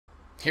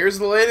Here's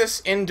the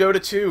latest in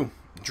Dota 2.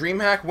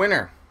 DreamHack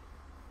winner.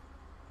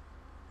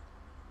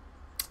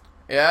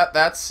 Yeah,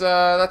 that's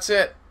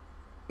it.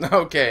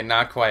 Okay,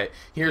 not quite.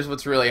 Here's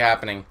what's really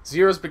happening.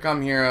 Zeros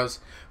become heroes.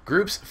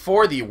 Groups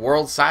for the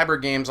World Cyber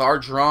Games are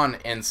drawn,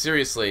 and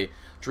seriously,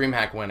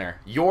 DreamHack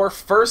winner. Your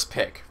first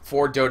pick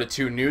for Dota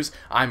 2 news.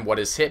 I'm What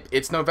Is Hip.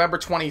 It's November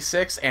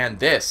 26th, and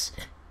this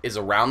is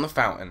Around the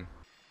Fountain.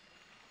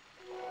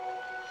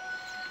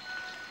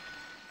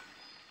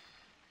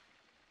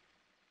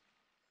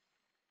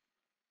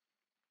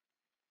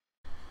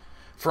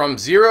 From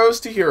Zeros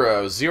to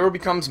Heroes, Zero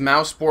becomes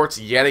Mouse Sports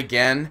yet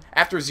again.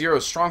 After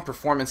Zero's strong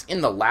performance in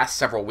the last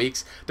several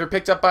weeks, they're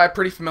picked up by a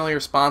pretty familiar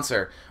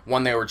sponsor,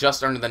 one they were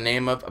just under the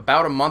name of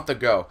about a month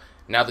ago.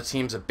 Now the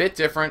team's a bit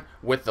different,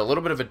 with a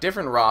little bit of a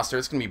different roster.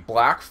 It's going to be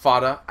Black,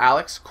 Fada,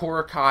 Alex,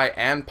 Korakai,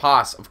 and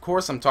Pos. Of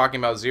course I'm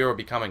talking about Zero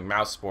becoming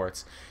Mouse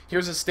Sports.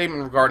 Here's a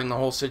statement regarding the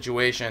whole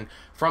situation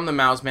from the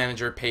Mouse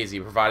manager, Paisley,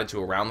 provided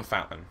to Around the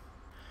Fountain.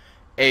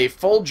 A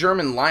full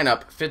German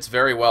lineup fits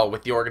very well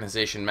with the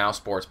organization Mouse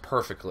Sports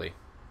perfectly.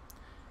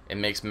 It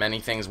makes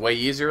many things way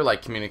easier,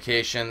 like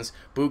communications,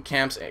 boot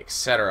camps,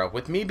 etc.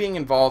 With me being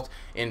involved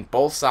in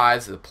both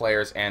sides, the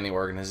players and the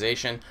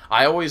organization,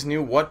 I always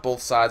knew what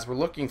both sides were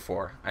looking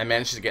for. I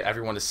managed to get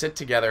everyone to sit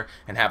together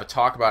and have a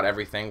talk about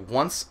everything.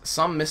 Once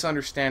some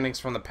misunderstandings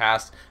from the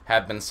past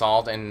have been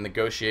solved and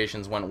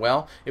negotiations went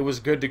well, it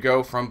was good to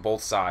go from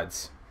both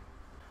sides.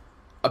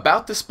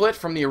 About the split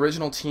from the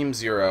original Team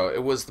Zero,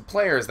 it was the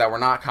players that were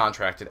not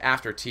contracted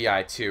after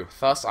TI2.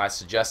 Thus, I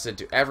suggested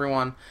to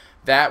everyone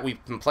that we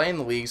can play in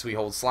the leagues we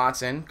hold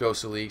slots in,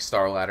 Gosu League,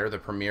 Star Ladder, the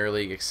Premier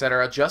League,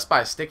 etc., just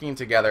by sticking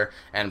together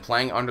and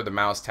playing under the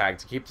Mouse tag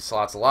to keep the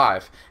slots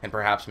alive, and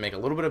perhaps make a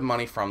little bit of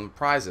money from the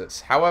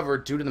prizes. However,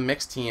 due to the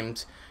mixed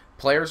teams,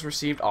 players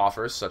received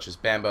offers, such as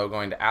Bambo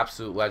going to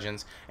Absolute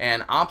Legends,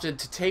 and opted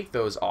to take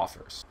those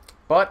offers.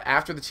 But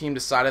after the team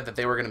decided that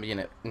they were going to be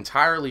an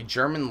entirely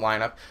German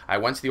lineup, I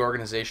went to the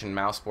organization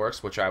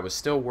Mouseworks, which I was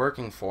still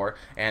working for,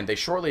 and they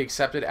shortly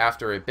accepted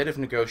after a bit of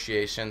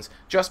negotiations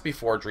just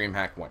before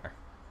DreamHack winner.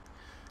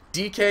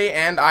 DK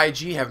and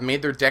IG have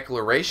made their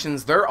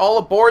declarations. They're all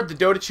aboard the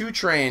Dota 2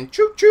 train.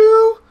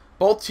 Choo-choo!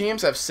 Both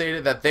teams have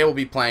stated that they will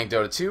be playing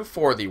Dota 2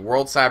 for the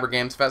World Cyber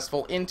Games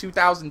Festival in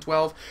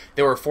 2012.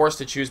 They were forced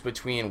to choose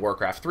between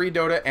Warcraft 3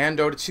 Dota and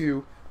Dota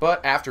 2, but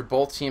after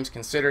both teams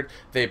considered,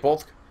 they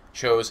both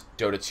chose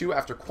Dota 2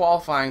 after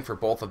qualifying for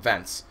both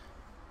events.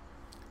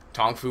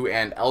 Tongfu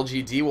and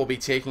LGD will be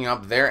taking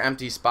up their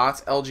empty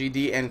spots.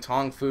 LGD and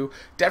Tongfu,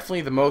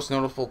 definitely the most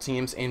notable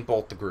teams in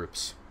both the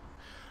groups.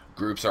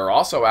 Groups are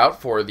also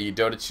out for the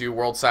Dota 2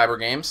 World Cyber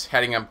Games.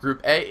 Heading up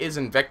Group A is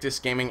Invictus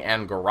Gaming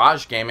and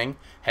Garage Gaming.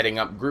 Heading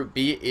up Group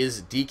B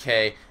is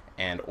DK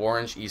and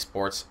Orange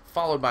Esports,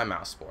 followed by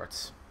Mouse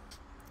Sports.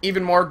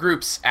 Even more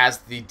groups, as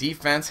the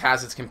defense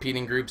has its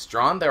competing groups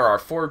drawn. There are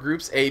 4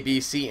 groups, A,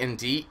 B, C, and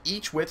D,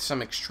 each with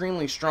some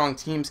extremely strong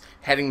teams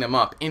heading them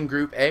up. In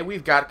Group A,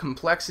 we've got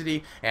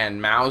Complexity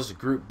and Mouse.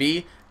 Group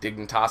B,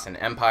 Dignitas and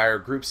Empire.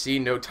 Group C,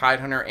 No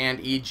Tidehunter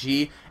and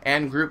EG.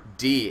 And Group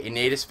D,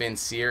 Inatus,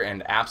 Vincier,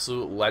 and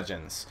Absolute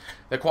Legends.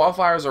 The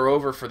qualifiers are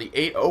over for the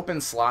 8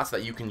 open slots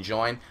that you can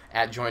join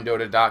at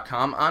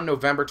joindota.com on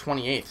November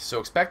 28th, so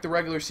expect the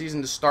regular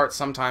season to start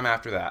sometime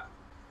after that.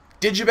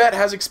 Digibet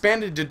has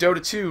expanded to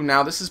Dota 2.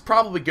 Now, this is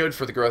probably good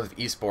for the growth of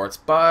esports,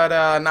 but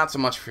not so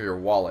much for your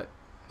wallet.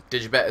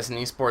 Digibet is an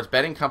esports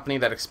betting company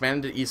that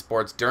expanded to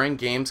esports during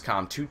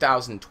Gamescom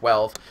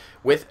 2012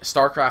 with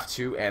StarCraft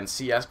 2 and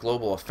CS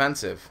Global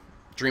Offensive.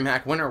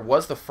 DreamHack Winter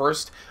was the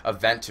first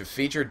event to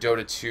feature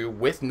Dota 2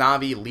 with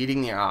Navi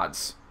leading the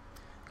odds.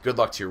 Good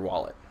luck to your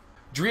wallet.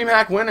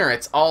 DreamHack Winter,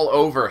 it's all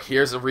over.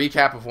 Here's a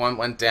recap of what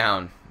went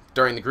down.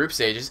 During the group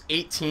stages,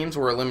 8 teams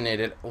were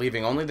eliminated,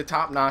 leaving only the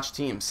top-notch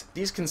teams.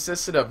 These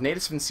consisted of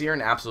Natus Vincier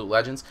and Absolute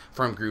Legends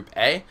from Group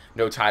A,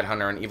 No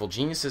Tidehunter and Evil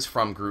Geniuses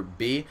from Group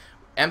B,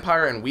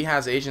 Empire and We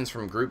Has Asians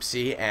from Group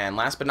C, and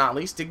last but not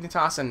least,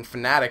 Dignitas and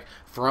Fnatic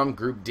from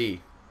Group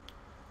D.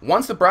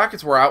 Once the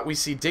brackets were out, we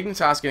see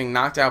Dignitas getting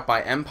knocked out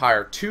by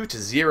Empire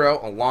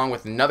 2-0, along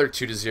with another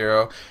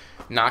 2-0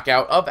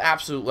 knockout of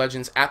Absolute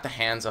Legends at the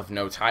hands of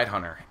No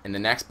Tidehunter. In the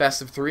next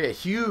best of 3, a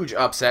huge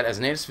upset as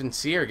Natus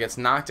Vincier gets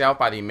knocked out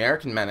by the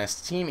American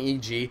Menace, Team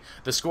EG.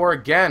 The score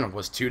again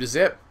was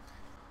 2-0.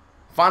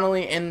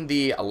 Finally, in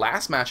the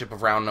last matchup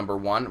of round number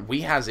 1,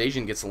 We Has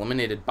Asian gets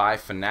eliminated by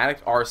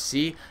Fnatic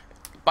RC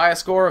by a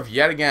score of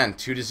yet again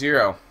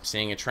 2-0.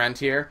 Seeing a trend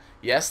here?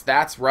 Yes,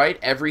 that's right.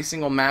 Every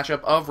single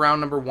matchup of round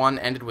number 1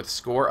 ended with a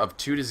score of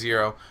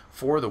 2-0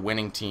 for the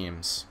winning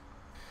teams.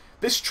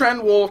 This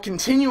trend will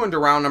continue into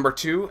round number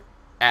 2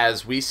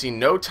 as we see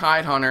No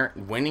Tidehunter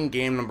winning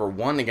game number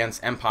 1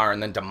 against Empire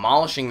and then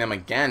demolishing them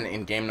again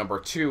in game number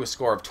 2, a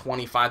score of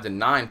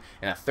 25-9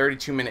 in a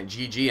 32-minute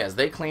GG as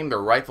they claim their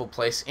rightful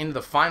place into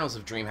the finals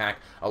of DreamHack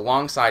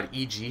alongside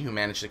EG, who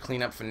managed to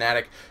clean up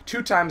Fnatic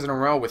 2 times in a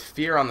row with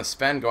Fear on the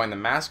Sven going the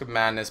Mask of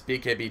Madness,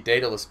 BKB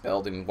Daedalus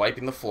build and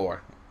wiping the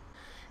floor.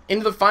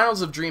 Into the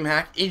finals of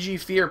DreamHack, EG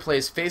Fear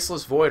plays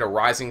Faceless Void, a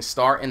rising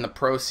star in the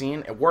pro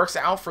scene. It works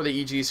out for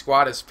the EG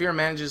squad as Fear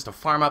manages to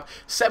farm up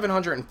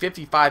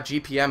 755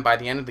 GPM by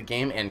the end of the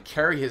game and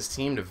carry his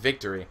team to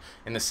victory.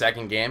 In the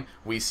second game,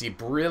 we see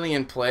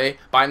brilliant play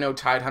by No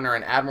Tidehunter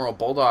and Admiral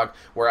Bulldog,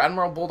 where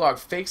Admiral Bulldog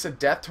fakes a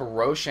death to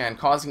Roshan,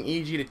 causing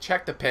EG to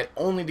check the pit,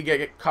 only to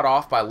get cut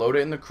off by Loda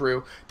and the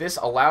crew. This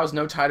allows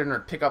No Tidehunter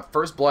to pick up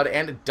first blood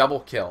and a double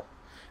kill.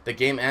 The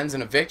game ends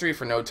in a victory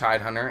for No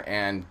Tidehunter,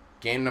 and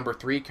game number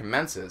 3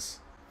 commences.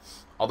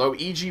 Although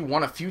EG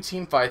won a few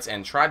team fights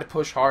and tried to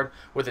push hard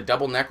with a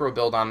double Necro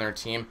build on their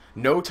team,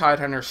 No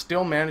Tidehunter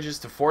still manages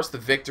to force the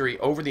victory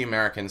over the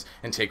Americans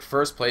and take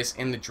first place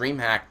in the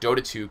DreamHack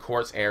Dota 2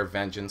 Corsair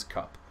Vengeance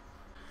Cup.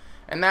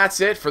 And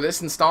that's it for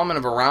this installment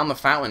of Around the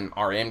Fountain.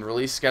 Our aimed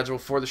release schedule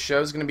for the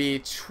show is going to be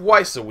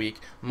twice a week,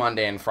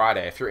 Monday and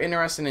Friday. If you're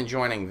interested in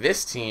joining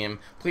this team,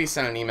 please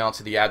send an email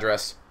to the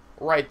address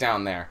right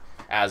down there.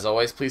 As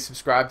always, please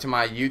subscribe to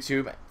my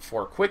YouTube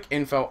for quick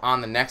info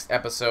on the next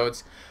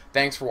episodes.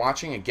 Thanks for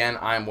watching. Again,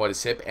 I'm What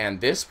Is Hip, and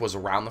this was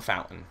Around the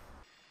Fountain.